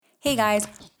Hey guys,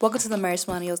 welcome to the Marriage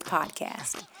Millennials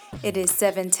podcast. It is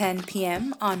 7:10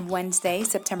 p.m. on Wednesday,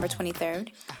 September 23rd.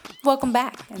 Welcome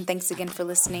back and thanks again for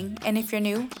listening. And if you're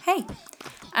new, hey,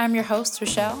 I'm your host,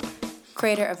 Rochelle,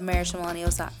 creator of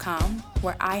MarriageMillennials.com,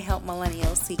 where I help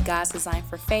millennials see God's design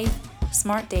for faith,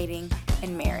 smart dating,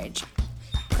 and marriage.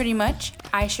 Pretty much,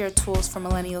 I share tools for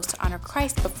millennials to honor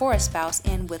Christ before a spouse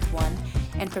and with one,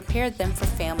 and prepare them for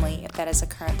family if that is a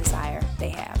current desire they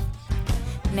have.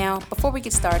 Now, before we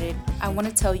get started, I want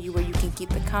to tell you where you can keep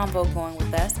the convo going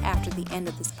with us after the end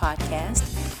of this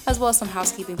podcast, as well as some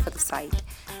housekeeping for the site.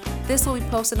 This will be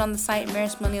posted on the site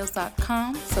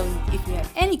marriagemillennials.com, so if you have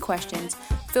any questions,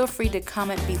 feel free to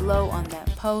comment below on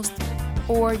that post,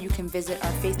 or you can visit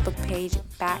our Facebook page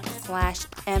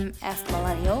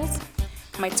 /MFMillennials.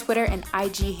 My Twitter and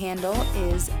IG handle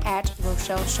is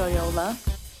 @RochelleShoyola,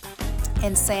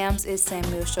 and Sam's is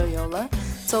Samuel Shoyola.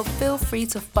 So feel free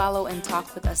to follow and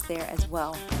talk with us there as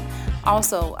well.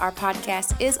 Also, our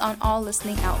podcast is on all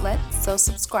listening outlets, so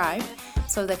subscribe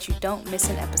so that you don't miss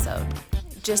an episode.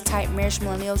 Just type Marriage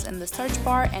Millennials in the search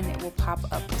bar and it will pop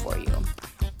up for you.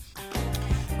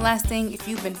 Last thing, if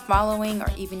you've been following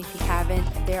or even if you haven't,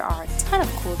 there are a ton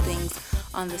of cool things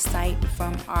on the site,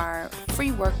 from our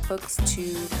free workbooks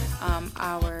to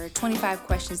our 25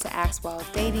 questions to ask while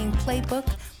dating playbook,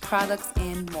 products,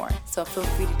 and more. So feel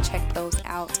free to check those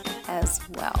out as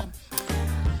well.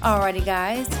 Alrighty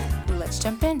guys, let's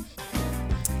jump in.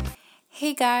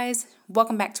 Hey guys,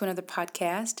 welcome back to another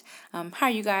podcast. How are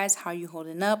you guys? How are you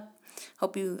holding up?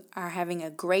 Hope you are having a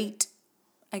great,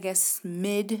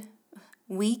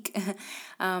 mid-week.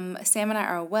 Sam and I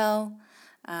are well.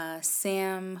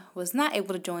 Sam was not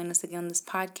able to join us again on this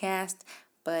podcast,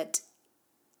 but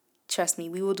trust me,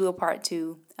 we will do a part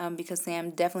two because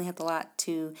Sam definitely has a lot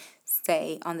to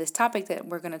say on this topic that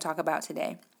we're going to talk about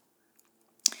today.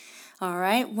 All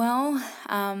right, well,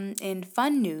 in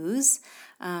fun news,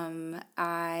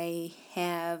 I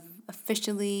have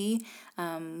officially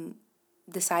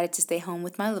decided to stay home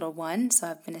with my little one, so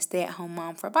I've been a stay-at-home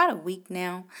mom for about a week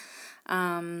now.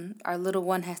 Our little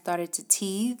one has started to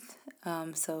teeth,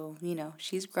 so,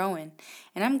 she's growing,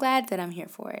 and I'm glad that I'm here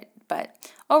for it. But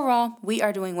overall, we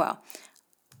are doing well.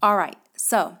 All right,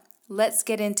 so let's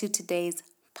get into today's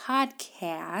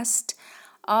podcast,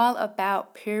 all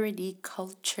about purity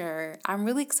culture. I'm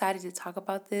really excited to talk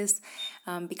about this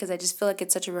because I just feel like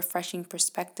it's such a refreshing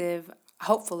perspective.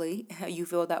 Hopefully, you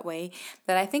feel that way,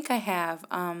 that I think I have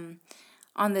on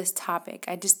this topic.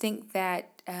 I just think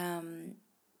that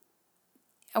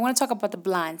I want to talk about the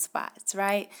blind spots,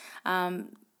 right?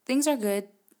 Things are good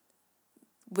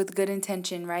with good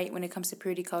intention, right, when it comes to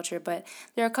purity culture, but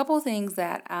there are a couple of things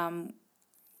that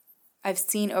I've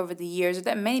seen over the years, or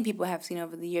that many people have seen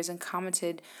over the years, and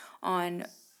commented on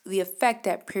the effect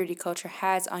that purity culture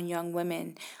has on young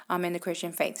women in the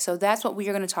Christian faith. So that's what we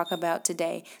are going to talk about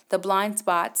today, the blind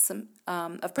spots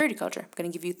of purity culture. I'm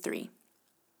going to give you 3.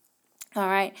 All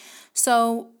right,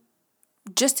 so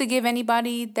just to give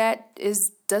anybody that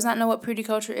does not know what purity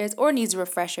culture is or needs a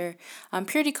refresher,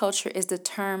 purity culture is the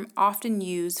term often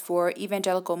used for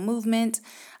evangelical movement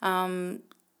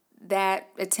that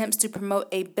attempts to promote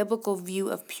a biblical view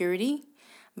of purity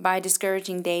by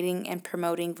discouraging dating and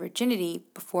promoting virginity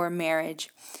before marriage,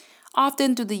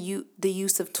 often through the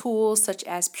use of tools such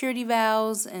as purity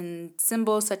vows and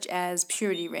symbols such as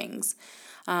purity rings.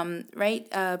 Right?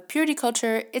 Purity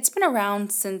culture, it's been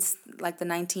around since like the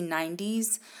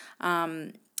 1990s,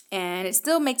 and it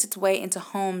still makes its way into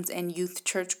homes and youth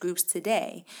church groups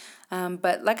today.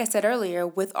 But like I said earlier,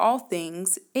 with all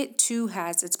things, it too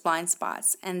has its blind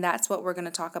spots, and that's what we're going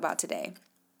to talk about today.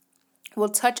 We'll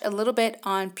touch a little bit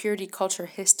on purity culture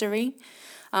history.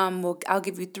 I'll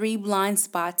give you 3 blind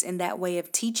spots in that way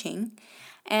of teaching,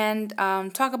 and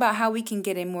talk about how we can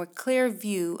get a more clear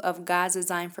view of God's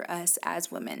design for us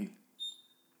as women.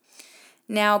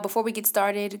 Now, before we get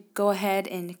started, go ahead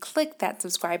and click that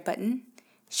subscribe button.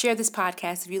 Share this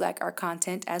podcast if you like our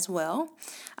content as well.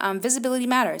 Visibility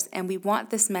matters, and we want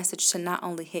this message to not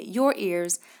only hit your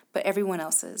ears, but everyone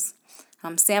else's.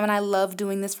 Sam and I love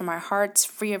doing this from our hearts,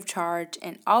 free of charge,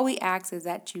 and all we ask is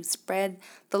that you spread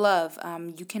the love.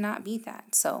 You cannot beat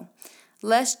that. So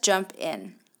let's jump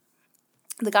in.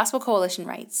 The Gospel Coalition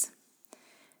writes,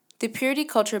 the purity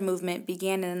culture movement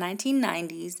began in the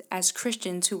 1990s as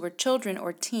Christians who were children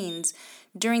or teens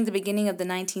during the beginning of the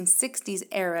 1960s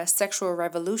era sexual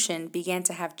revolution began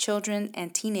to have children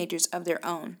and teenagers of their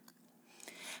own.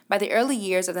 By the early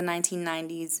years of the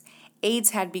 1990s,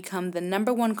 AIDS had become the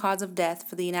number 1 cause of death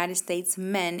for the United States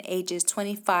men ages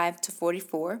 25 to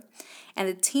 44, and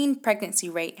the teen pregnancy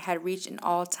rate had reached an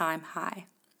all-time high.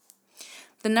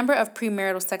 The number of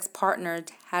premarital sex partners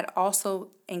had also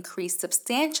increased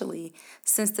substantially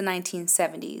since the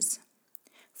 1970s.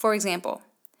 For example,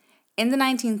 in the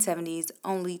 1970s,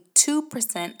 only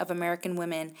 2% of American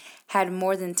women had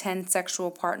more than 10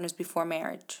 sexual partners before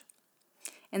marriage.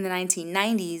 In the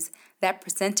 1990s, that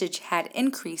percentage had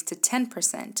increased to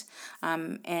 10%,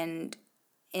 and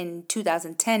in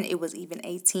 2010, it was even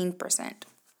 18%.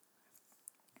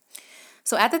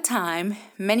 So at the time,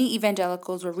 many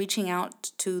evangelicals were reaching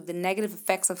out to the negative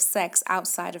effects of sex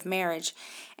outside of marriage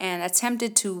and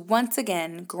attempted to once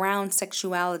again ground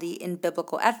sexuality in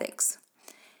biblical ethics.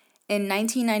 In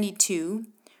 1992,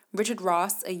 Richard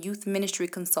Ross, a youth ministry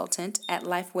consultant at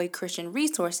Lifeway Christian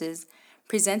Resources,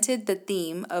 presented the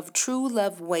theme of True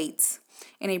Love Waits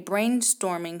in a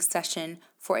brainstorming session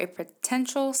for a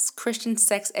potential Christian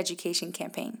sex education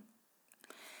campaign.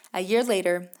 A year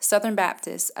later, Southern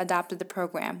Baptists adopted the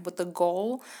program with the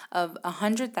goal of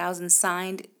 100,000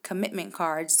 signed commitment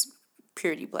cards,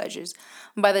 purity pledges,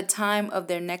 by the time of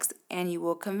their next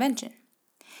annual convention.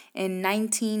 In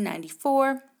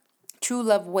 1994, True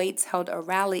Love Waits held a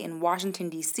rally in Washington,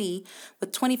 D.C.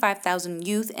 with 25,000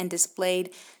 youth and displayed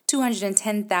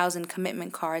 210,000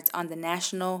 commitment cards on the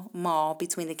National Mall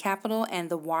between the Capitol and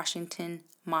the Washington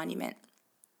Monument.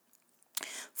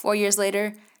 4 years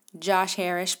later, Josh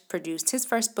Harris produced his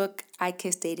first book, I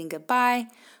Kissed Dating Goodbye,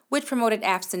 which promoted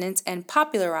abstinence and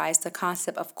popularized the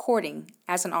concept of courting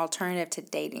as an alternative to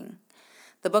dating.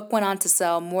 The book went on to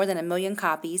sell more than 1 million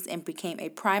copies and became a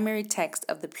primary text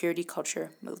of the purity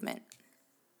culture movement.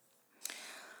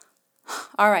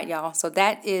 All right, y'all. So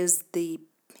that is the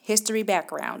history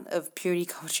background of purity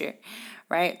culture,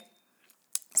 right?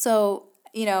 So,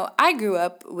 I grew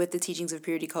up with the teachings of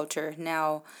purity culture.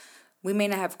 Now, we may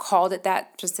not have called it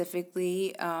that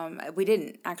specifically. We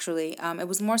didn't, actually. It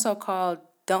was more so called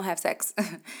don't have sex.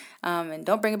 And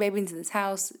don't bring a baby into this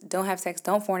house. Don't have sex.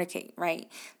 Don't fornicate,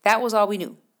 right? That was all we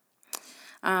knew.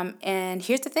 And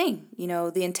here's the thing,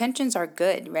 the intentions are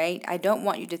good, right? I don't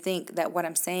want you to think that what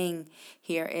I'm saying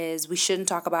here is we shouldn't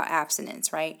talk about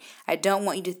abstinence, right? I don't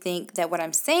want you to think that what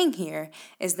I'm saying here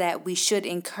is that we should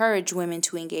encourage women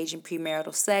to engage in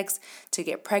premarital sex, to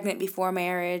get pregnant before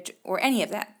marriage, or any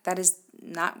of that. That is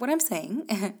not what I'm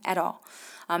saying at all.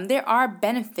 There are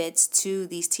benefits to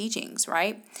these teachings,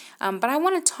 right? But I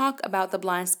want to talk about the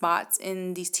blind spots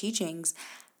in these teachings,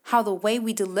 how the way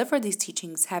we deliver these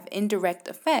teachings have indirect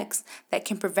effects that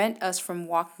can prevent us from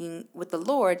walking with the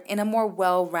Lord in a more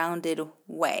well-rounded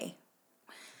way.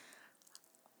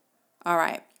 All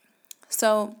right.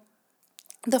 So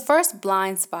the first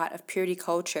blind spot of purity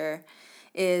culture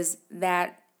is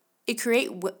that it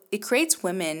creates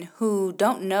women who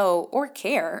don't know or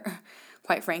care,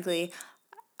 quite frankly,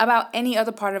 about any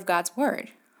other part of God's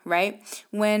word. Right?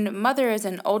 When mothers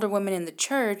and older women in the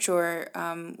church or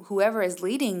whoever is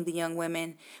leading the young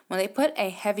women, when they put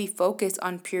a heavy focus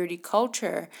on purity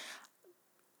culture,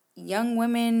 young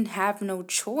women have no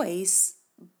choice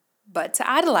but to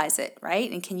idolize it,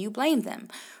 right? And can you blame them,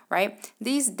 right?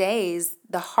 These days,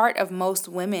 the heart of most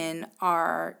women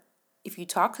are, if you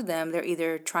talk to them, they're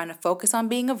either trying to focus on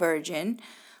being a virgin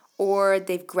or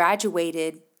they've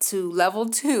graduated to level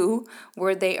 2,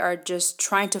 where they are just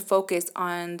trying to focus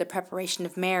on the preparation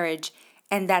of marriage,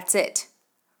 and that's it,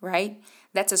 right?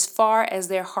 That's as far as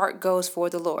their heart goes for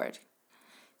the Lord.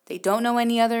 They don't know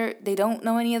any other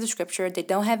scripture. They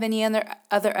don't have any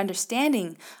other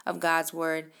understanding of God's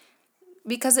word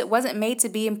because it wasn't made to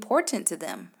be important to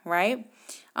them, right?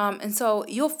 And so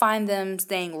you'll find them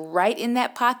staying right in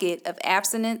that pocket of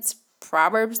abstinence,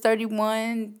 Proverbs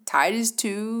 31, Titus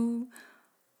 2,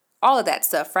 all of that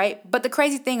stuff, right? But the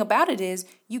crazy thing about it is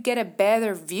you get a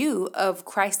better view of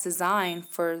Christ's design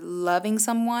for loving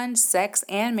someone, sex,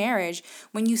 and marriage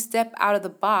when you step out of the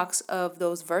box of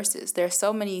those verses. There are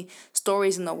so many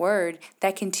stories in the Word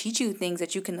that can teach you things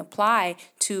that you can apply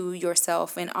to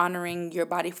yourself in honoring your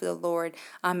body for the Lord.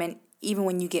 And even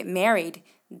when you get married,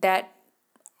 that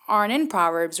aren't in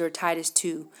Proverbs or Titus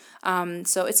 2.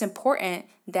 So it's important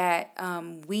that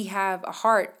we have a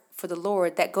heart for the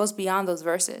Lord that goes beyond those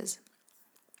verses.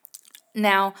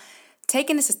 Now,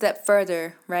 taking this a step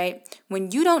further, right? When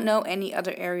you don't know any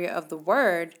other area of the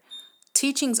word,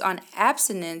 teachings on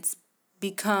abstinence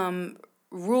become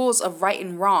rules of right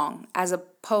and wrong as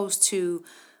opposed to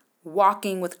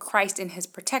walking with Christ in his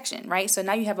protection, right? So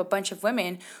now you have a bunch of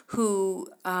women who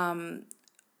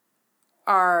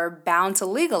are bound to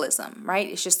legalism, right?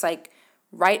 It's just like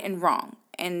right and wrong.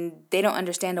 And they don't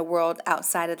understand a world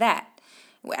outside of that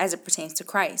as it pertains to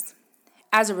Christ.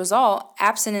 as a result,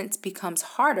 abstinence becomes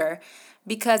harder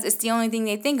because it's the only thing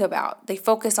they think about. They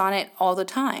focus on it all the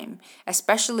time,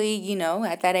 especially,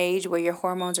 at that age where your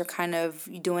hormones are kind of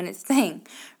doing its thing,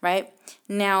 right?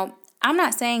 Now, I'm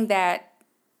not saying that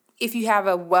if you have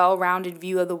a well-rounded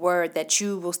view of the word that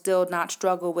you will still not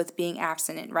struggle with being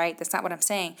abstinent, right? That's not what I'm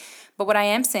saying. But what I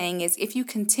am saying is if you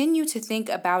continue to think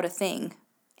about a thing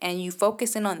and you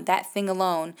focus in on that thing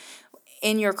alone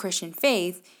in your Christian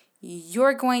faith,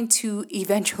 you're going to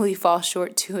eventually fall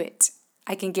short to it.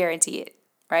 I can guarantee it,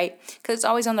 right? Because it's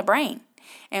always on the brain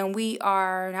and we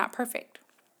are not perfect.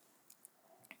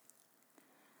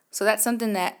 So that's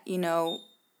something that,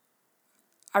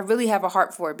 I really have a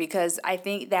heart for, because I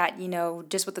think that,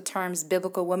 just with the terms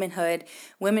biblical womanhood,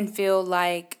 women feel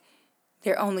like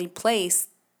their only place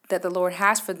that the Lord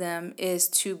has for them is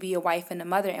to be a wife and a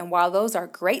mother. And while those are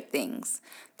great things,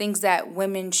 things that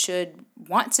women should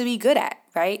want to be good at,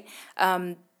 right?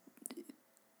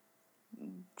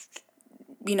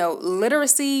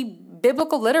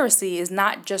 Biblical literacy is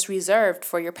not just reserved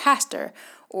for your pastor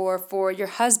or for your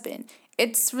husband.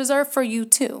 It's reserved for you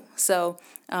too. So,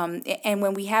 and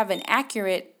when we have an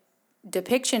accurate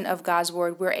depiction of God's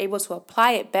word, we're able to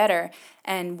apply it better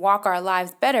and walk our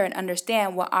lives better and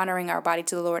understand what honoring our body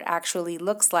to the Lord actually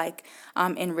looks like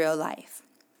in real life.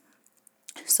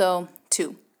 So,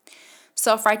 2,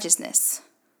 self-righteousness.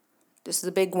 This is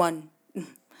a big one.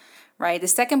 Right. The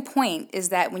second point is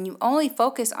that when you only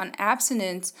focus on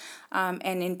abstinence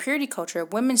and in purity culture,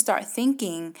 women start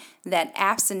thinking that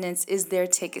abstinence is their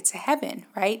ticket to heaven.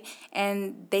 Right.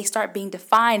 And they start being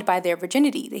defined by their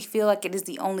virginity. They feel like it is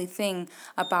the only thing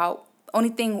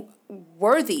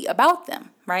worthy about them.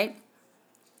 Right.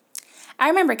 I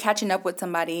remember catching up with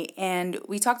somebody and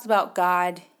we talked about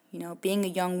God, being a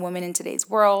young woman in today's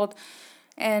world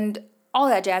and all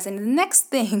that jazz. And the next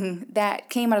thing that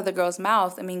came out of the girl's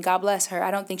mouth, God bless her, I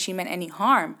don't think she meant any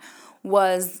harm,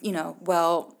 was,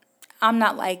 well, I'm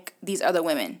not like these other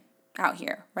women out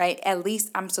here, right? At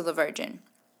least I'm still a virgin.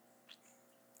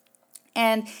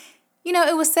 And,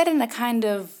 it was said in a kind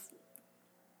of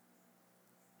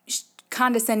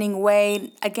condescending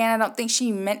way. Again, I don't think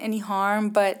she meant any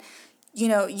harm, but,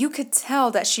 you could tell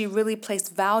that she really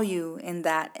placed value in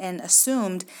that and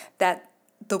assumed that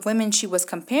the women she was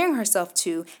comparing herself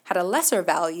to had a lesser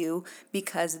value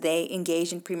because they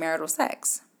engaged in premarital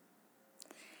sex.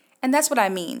 And that's what I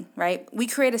mean, right? We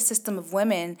create a system of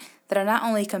women that are not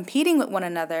only competing with one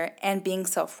another and being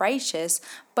self-righteous,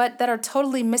 but that are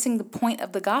totally missing the point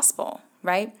of the gospel,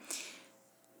 right?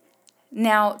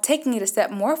 Now, taking it a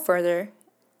step more further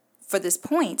for this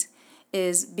point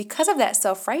is because of that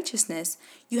self-righteousness,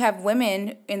 you have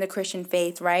women in the Christian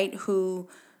faith, right, who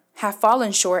have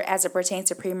fallen short as it pertains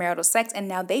to premarital sex, and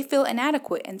now they feel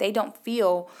inadequate and they don't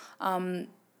feel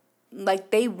like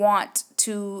they want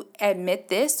to admit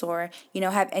this or,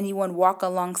 have anyone walk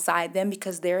alongside them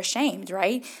because they're ashamed,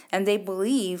 right? And they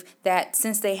believe that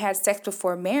since they had sex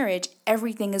before marriage,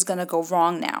 everything is going to go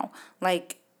wrong now.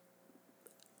 Like,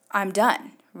 I'm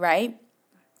done, right?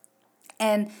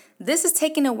 And this is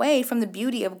taken away from the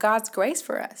beauty of God's grace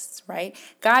for us, right?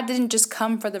 God didn't just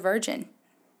come for the virgin.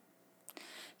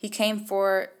 He came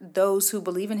for those who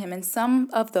believe in him, and some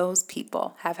of those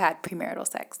people have had premarital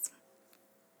sex.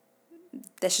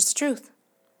 That's just the truth.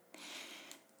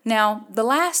 Now, the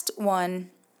last point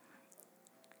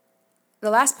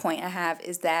I have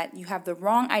is that you have the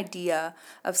wrong idea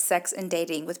of sex and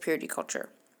dating with purity culture.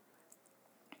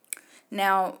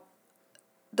 Now,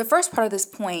 the first part of this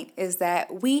point is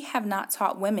that we have not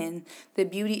taught women the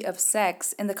beauty of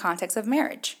sex in the context of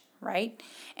marriage, right?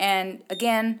 And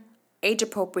again, age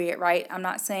appropriate, right? I'm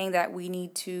not saying that we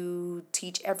need to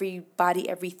teach everybody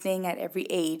everything at every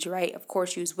age, right? Of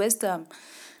course, use wisdom.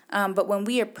 But when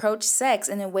we approach sex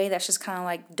in a way that's just kind of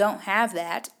like, don't have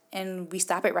that, and we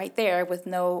stop it right there with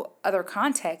no other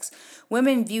context,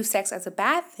 women view sex as a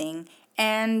bad thing,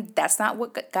 and that's not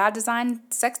what God designed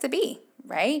sex to be,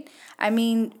 right?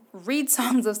 Read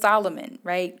Songs of Solomon,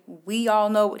 right? We all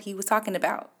know what he was talking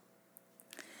about.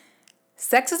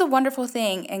 Sex is a wonderful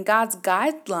thing, and God's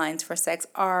guidelines for sex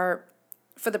are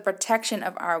for the protection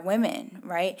of our women,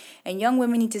 right? And young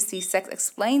women need to see sex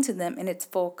explained to them in its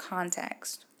full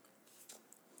context.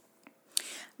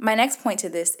 My next point to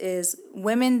this is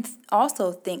women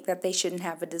also think that they shouldn't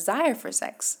have a desire for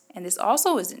sex, and this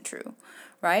also isn't true,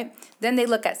 right? Then they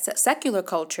look at secular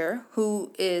culture,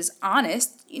 who is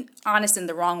honest in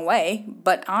the wrong way,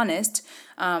 but honest,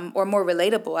 or more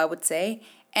relatable, I would say,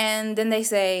 and then they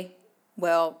say,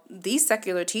 well, these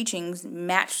secular teachings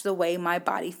match the way my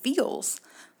body feels,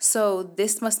 so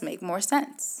this must make more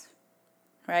sense,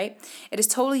 right? It is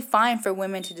totally fine for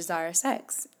women to desire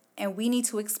sex, And we need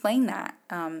to explain that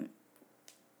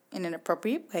in an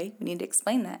appropriate way. We need to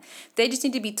explain that. They just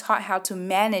need to be taught how to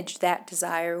manage that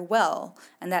desire well,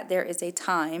 and that there is a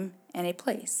time and a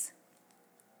place.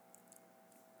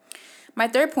 My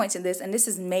third point in this, and this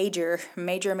is major.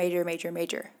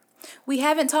 We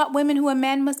haven't taught women who a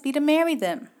man must be to marry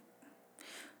them.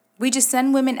 We just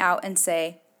send women out and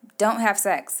say, don't have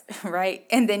sex, right?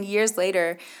 And then years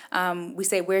later, we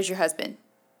say, where's your husband?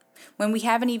 When we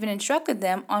haven't even instructed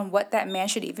them on what that man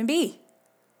should even be.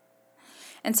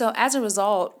 And so as a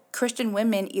result, Christian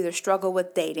women either struggle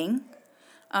with dating,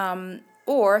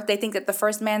 or they think that the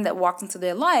first man that walks into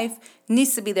their life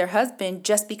needs to be their husband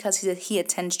just because he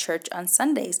attends church on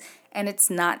Sundays. And it's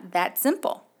not that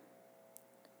simple.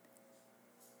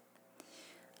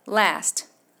 Last,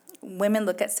 women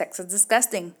look at sex as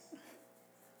disgusting.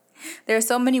 There are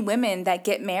so many women that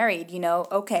get married,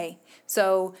 okay,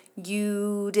 so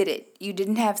you did it. You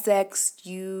didn't have sex,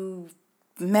 you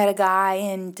met a guy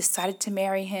and decided to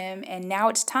marry him, and now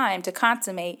it's time to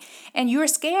consummate, and you're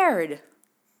scared,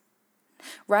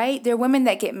 right? There are women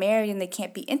that get married and they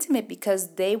can't be intimate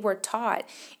because they were taught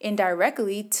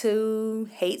indirectly to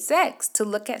hate sex, to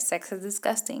look at sex as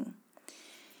disgusting.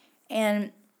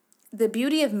 And the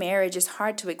beauty of marriage is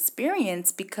hard to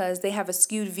experience because they have a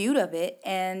skewed view of it,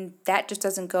 and that just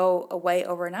doesn't go away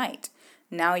overnight.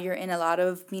 Now you're in a lot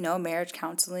of, marriage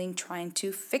counseling, trying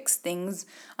to fix things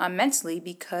mentally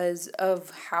because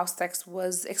of how sex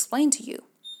was explained to you.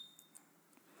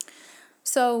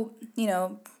 So,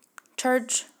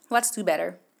 church, let's do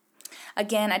better.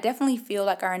 Again, I definitely feel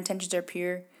like our intentions are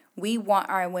pure. We want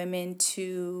our women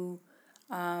to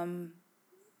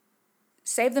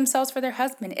save themselves for their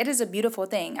husband. It is a beautiful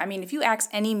thing. I mean, if you ask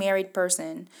any married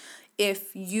person,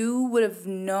 if you would have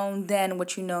known then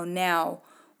what you know now,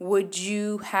 would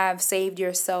you have saved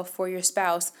yourself for your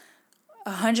spouse?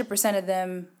 100% of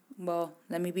them, well,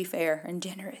 let me be fair and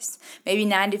generous. Maybe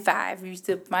 95. You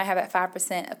still might have that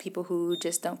 5% of people who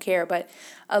just don't care. But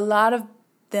a lot of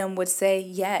them would say,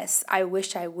 yes, I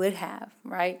wish I would have,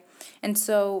 right? And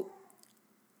so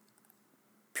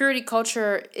purity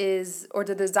culture is, or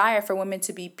the desire for women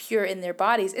to be pure in their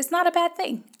bodies, it's not a bad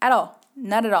thing at all.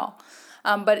 Not at all.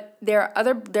 But there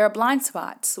are blind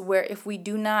spots where if we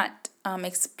do not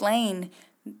explain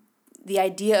the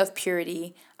idea of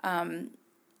purity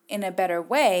in a better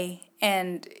way,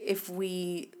 and if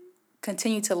we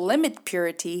continue to limit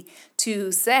purity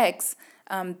to sex,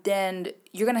 then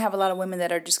you're going to have a lot of women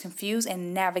that are just confused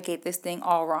and navigate this thing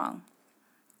all wrong.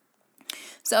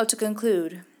 So to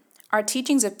conclude, our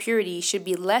teachings of purity should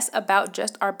be less about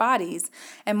just our bodies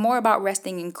and more about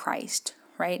resting in Christ,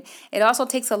 right? It also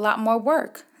takes a lot more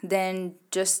work than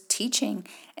just teaching,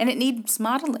 and it needs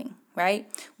modeling, right?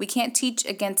 We can't teach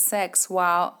against sex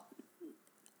while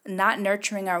not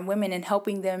nurturing our women and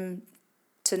helping them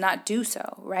to not do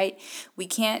so, right? We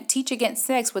can't teach against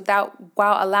sex while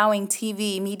allowing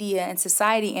TV, media, and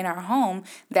society in our home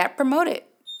that promote it.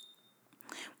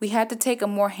 We have to take a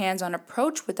more hands-on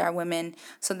approach with our women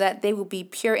so that they will be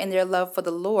pure in their love for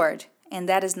the Lord, and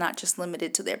that is not just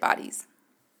limited to their bodies.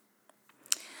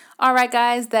 All right,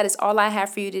 guys, that is all I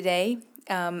have for you today.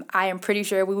 I am pretty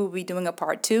sure we will be doing a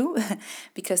part 2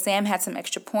 because Sam had some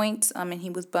extra points and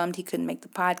he was bummed he couldn't make the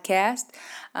podcast.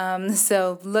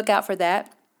 So look out for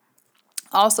that.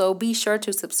 Also, be sure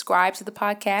to subscribe to the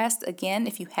podcast, again,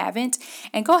 if you haven't,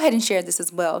 and go ahead and share this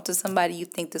as well to somebody you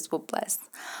think this will bless.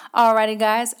 Alrighty,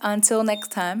 guys, until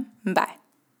next time, bye.